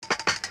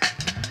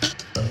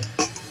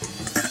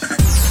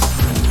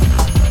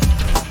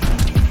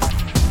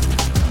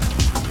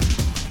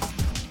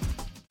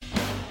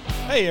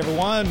Hey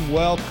everyone,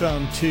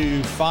 welcome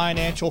to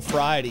Financial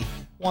Friday.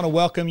 I want to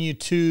welcome you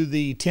to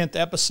the 10th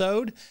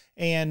episode,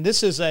 and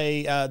this is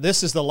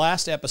the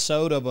last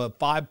episode of a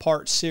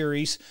 5-part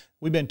series.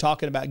 We've been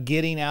talking about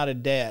getting out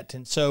of debt.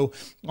 And so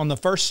on the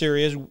first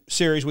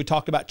series we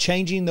talked about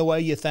changing the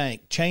way you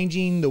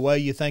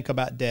think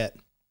about debt.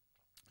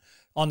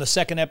 On the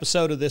second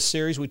episode of this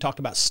series, we talked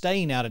about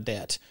staying out of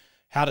debt,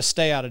 how to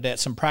stay out of debt,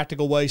 some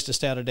practical ways to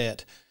stay out of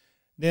debt.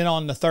 Then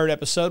on the third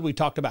episode, we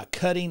talked about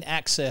cutting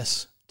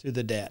access to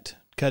the debt.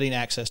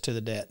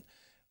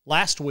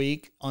 Last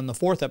week, on the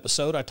fourth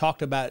episode, I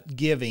talked about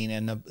giving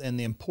and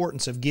the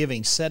importance of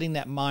giving, setting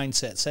that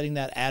mindset, setting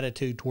that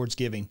attitude towards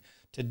giving.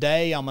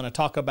 Today, I'm going to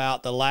talk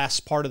about the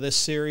last part of this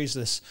series,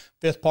 this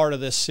fifth part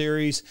of this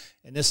series,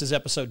 and this is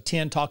episode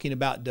 10, talking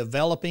about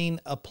developing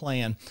a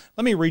plan.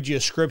 Let me read you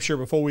a scripture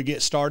before we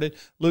get started.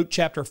 Luke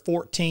chapter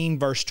 14,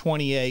 verse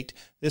 28.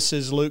 This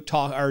is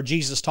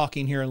Jesus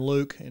talking here in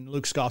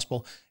Luke's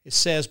gospel. It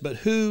says, But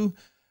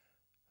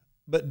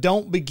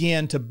don't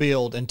begin to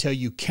build until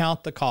you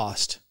count the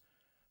cost.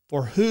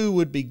 For who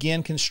would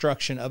begin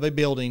construction of a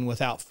building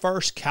without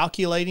first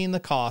calculating the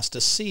cost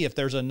to see if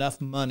there's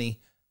enough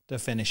money to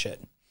finish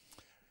it?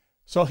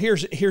 So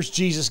here's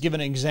Jesus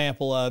giving an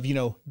example of,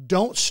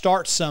 don't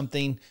start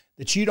something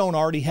that you don't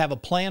already have a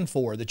plan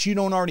for, that you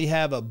don't already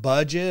have a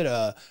budget,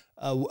 a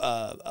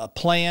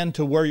plan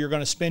to where you're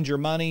going to spend your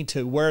money,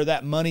 to where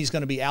that money is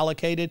going to be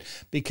allocated,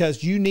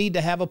 because you need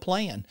to have a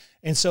plan.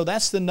 And so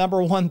that's the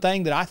number one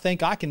thing that I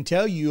think I can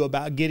tell you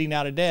about getting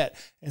out of debt.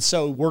 And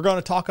so we're going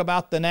to talk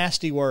about the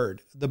nasty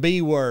word, the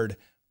B word,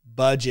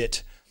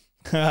 budget.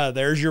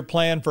 There's your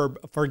plan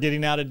for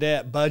getting out of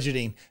debt,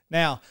 budgeting.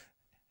 Now,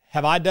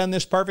 have I done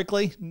this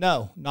perfectly?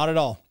 No, not at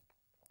all.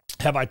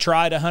 Have I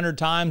tried 100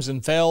 times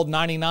and failed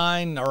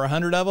 99 or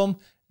 100 of them?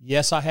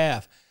 Yes, I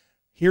have.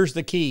 Here's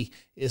the key,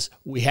 is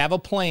we have a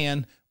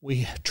plan,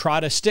 we try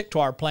to stick to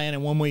our plan,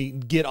 and when we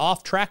get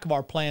off track of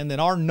our plan, then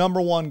our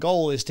number one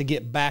goal is to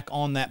get back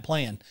on that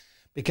plan.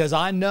 Because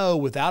I know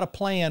without a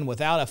plan,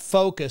 without a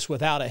focus,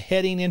 without a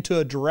heading into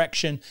a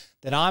direction,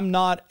 that I'm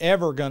not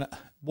ever going to,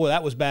 boy,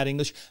 that was bad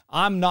English,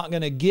 I'm not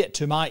going to get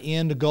to my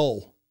end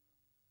goal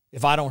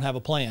if I don't have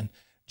a plan.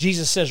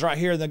 Jesus says right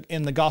here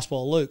in the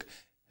Gospel of Luke,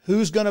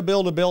 who's going to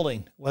build a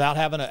building without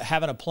having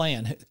a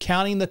plan,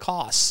 counting the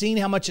cost, seeing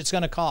how much it's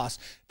going to cost?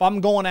 If I'm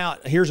going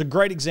out, here's a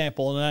great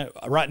example, and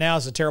right now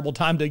is a terrible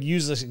time to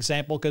use this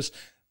example because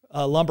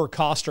lumber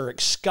costs are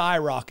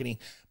skyrocketing.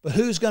 But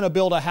who's going to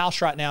build a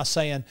house right now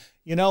saying,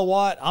 you know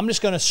what, I'm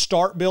just going to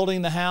start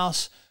building the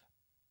house.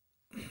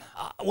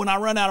 When I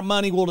run out of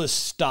money, we'll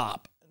just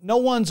stop. No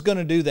one's going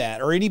to do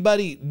that, or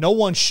no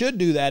one should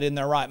do that in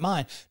their right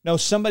mind. No,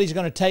 somebody's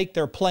going to take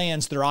their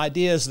plans, their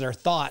ideas, their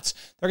thoughts.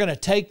 They're going to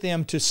take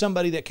them to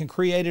somebody that can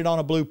create it on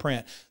a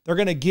blueprint. They're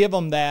going to give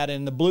them that,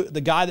 and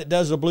the guy that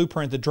does the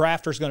blueprint, the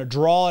drafter, is going to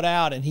draw it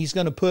out, and he's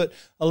going to put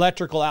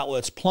electrical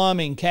outlets,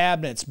 plumbing,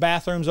 cabinets,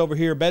 bathrooms over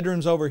here,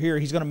 bedrooms over here.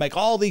 He's going to make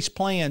all these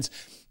plans.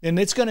 And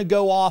it's going to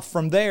go off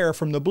from there,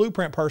 from the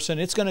blueprint person,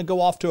 it's going to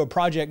go off to a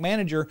project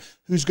manager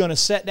who's going to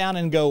sit down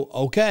and go,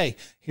 okay,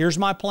 here's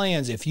my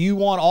plans. If you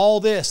want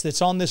all this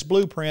that's on this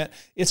blueprint,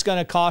 it's going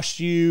to cost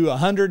you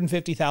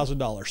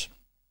 $150,000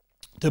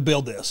 to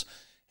build this.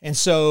 And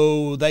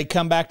so they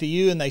come back to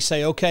you and they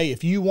say, okay,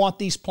 if you want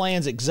these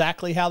plans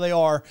exactly how they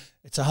are,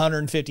 it's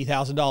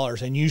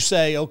 $150,000. And you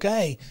say,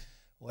 okay,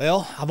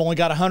 well, I've only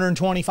got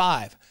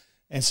 $125,000.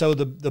 And so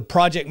the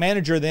project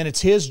manager, then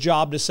it's his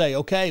job to say,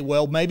 okay,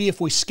 well, maybe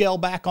if we scale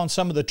back on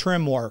some of the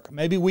trim work,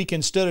 maybe we can,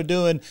 instead of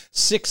doing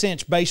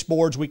 6-inch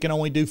baseboards, we can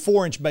only do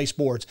 4-inch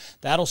baseboards.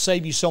 That'll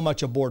save you so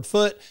much a board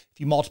foot. If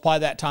you multiply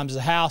that times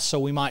the house,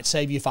 so we might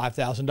save you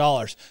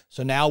 $5,000.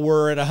 So now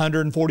we're at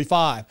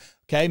 $145,000.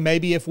 Okay,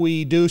 maybe if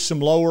we do some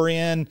lower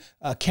end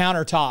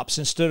countertops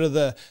instead of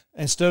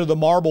the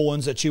marble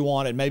ones that you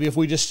wanted, maybe if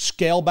we just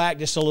scale back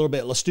just a little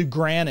bit, let's do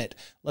granite.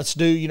 Let's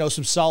do,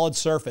 some solid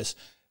surface.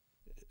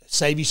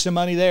 Save you some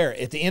money there.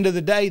 At the end of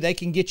the day, they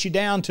can get you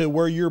down to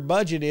where your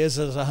budget is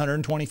as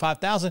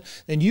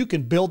 $125,000. Then you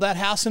can build that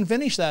house and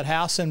finish that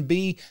house and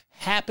be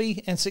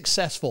happy and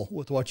successful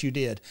with what you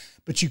did.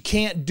 But you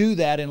can't do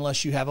that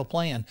unless you have a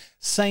plan.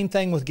 Same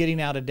thing with getting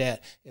out of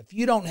debt. If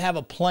you don't have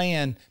a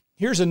plan,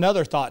 here's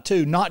another thought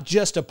too, not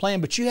just a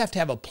plan, but you have to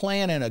have a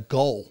plan and a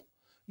goal.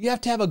 You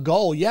have to have a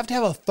goal. You have to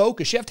have a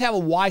focus. You have to have a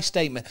why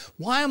statement.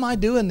 Why am I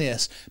doing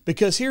this?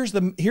 Because here's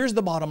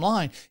the bottom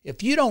line.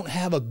 If you don't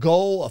have a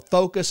goal, a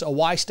focus, a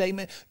why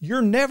statement,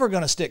 you're never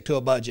going to stick to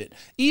a budget.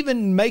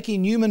 Even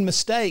making human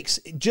mistakes,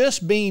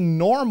 just being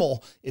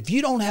normal, if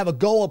you don't have a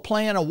goal, a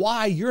plan, a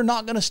why, you're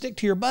not going to stick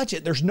to your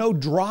budget. There's no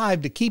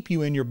drive to keep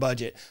you in your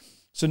budget.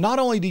 So not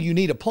only do you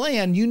need a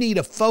plan, you need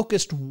a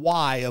focused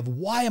why of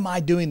why am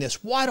I doing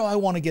this? Why do I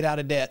want to get out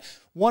of debt?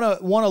 One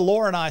of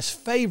Laura and I's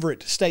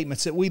favorite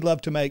statements that we love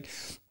to make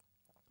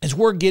as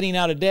we're getting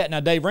out of debt. Now,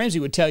 Dave Ramsey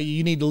would tell you,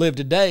 you need to live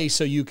today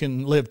so you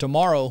can live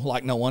tomorrow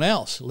like no one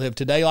else. Live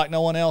today like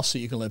no one else so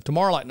you can live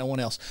tomorrow like no one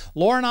else.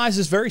 Laura and I's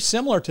is very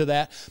similar to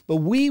that, but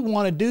we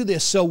want to do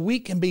this so we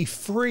can be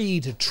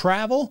free to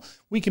travel.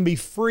 We can be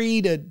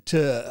free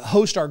to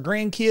host our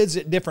grandkids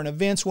at different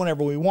events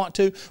whenever we want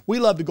to. We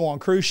love to go on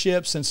cruise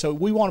ships, and so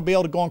we want to be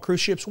able to go on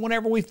cruise ships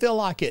whenever we feel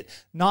like it,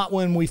 not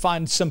when we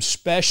find some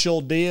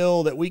special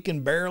deal that we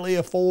can barely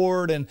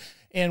afford and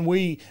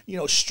we,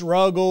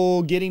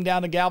 struggle getting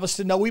down to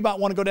Galveston. No, we might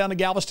want to go down to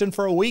Galveston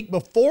for a week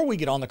before we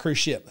get on the cruise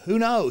ship. Who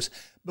knows?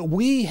 But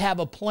we have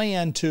a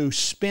plan to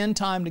spend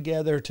time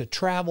together, to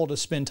travel, to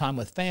spend time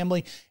with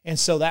family. And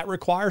so that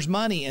requires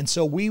money. And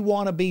so we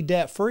want to be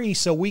debt-free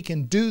so we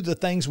can do the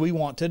things we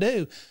want to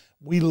do.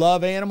 We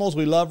love animals.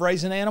 We love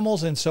raising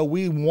animals. And so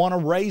we want to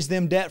raise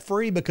them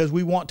debt-free because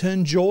we want to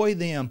enjoy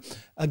them.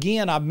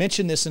 Again, I've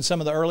mentioned this in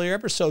some of the earlier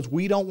episodes.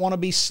 We don't want to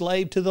be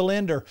slave to the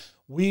lender.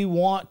 We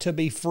want to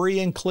be free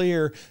and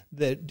clear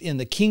that in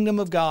the kingdom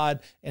of God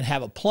and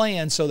have a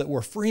plan so that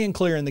we're free and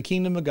clear in the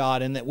kingdom of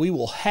God and that we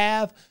will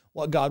have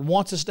what God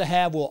wants us to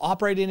have. We'll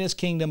operate in his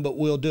kingdom, but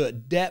we'll do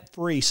it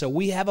debt-free. So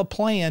we have a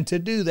plan to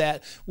do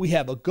that. We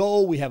have a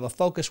goal, we have a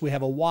focus, we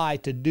have a why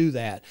to do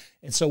that.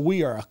 And so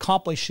we are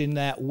accomplishing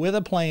that with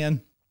a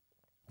plan,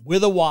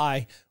 with a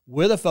why,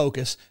 with a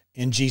focus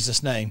in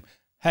Jesus' name.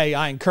 Hey,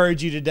 I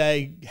encourage you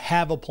today,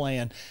 have a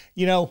plan.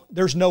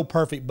 There's no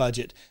perfect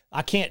budget.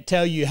 I can't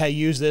tell you, hey,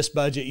 use this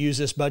budget,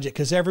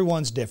 because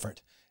everyone's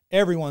different.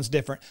 Everyone's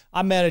different.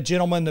 I met a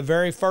gentleman the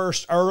very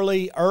first,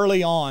 early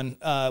on,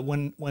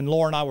 when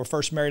Laura and I were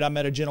first married, I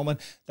met a gentleman.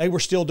 They were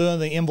still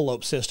doing the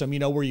envelope system,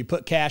 where you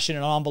put cash in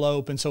an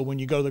envelope. And so when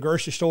you go to the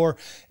grocery store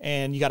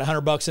and you got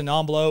 $100 in the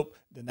envelope,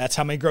 then that's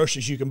how many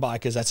groceries you can buy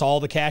because that's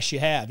all the cash you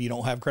have. You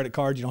don't have credit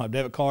cards. You don't have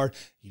debit card.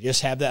 You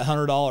just have that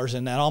 $100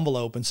 in that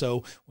envelope. And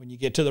so when you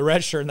get to the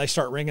register and they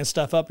start ringing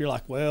stuff up, you're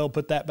like, well,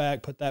 put that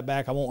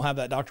back. I won't have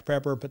that Dr.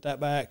 Pepper. Put that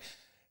back.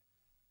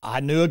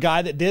 I knew a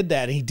guy that did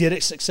that. He did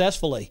it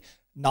successfully.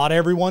 Not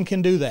everyone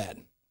can do that.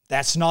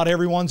 That's not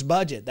everyone's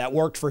budget. That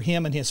worked for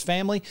him and his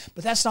family,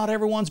 but that's not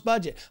everyone's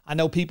budget. I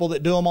know people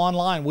that do them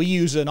online. We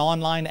use an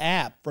online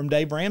app from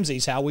Dave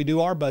Ramsey's how we do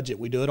our budget.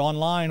 We do it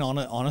online on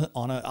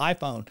an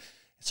iPhone.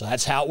 So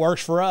that's how it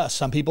works for us.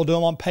 Some people do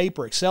them on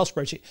paper, Excel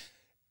spreadsheet.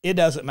 It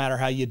doesn't matter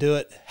how you do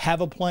it. Have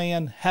a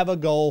plan, have a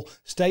goal,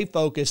 stay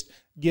focused,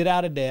 get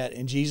out of debt.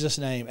 In Jesus'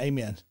 name,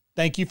 amen.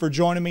 Thank you for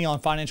joining me on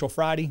Financial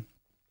Friday.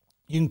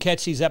 You can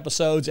catch these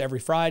episodes every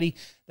Friday.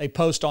 They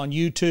post on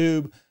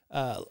YouTube,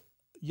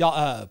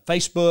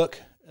 Facebook.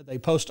 They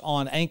post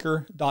on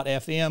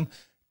anchor.fm.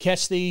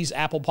 Catch these,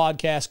 Apple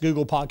Podcasts,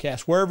 Google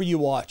Podcasts, wherever you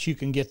watch, you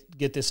can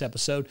get this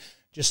episode.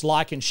 Just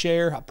like and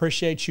share. I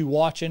appreciate you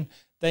watching.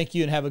 Thank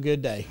you and have a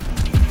good day.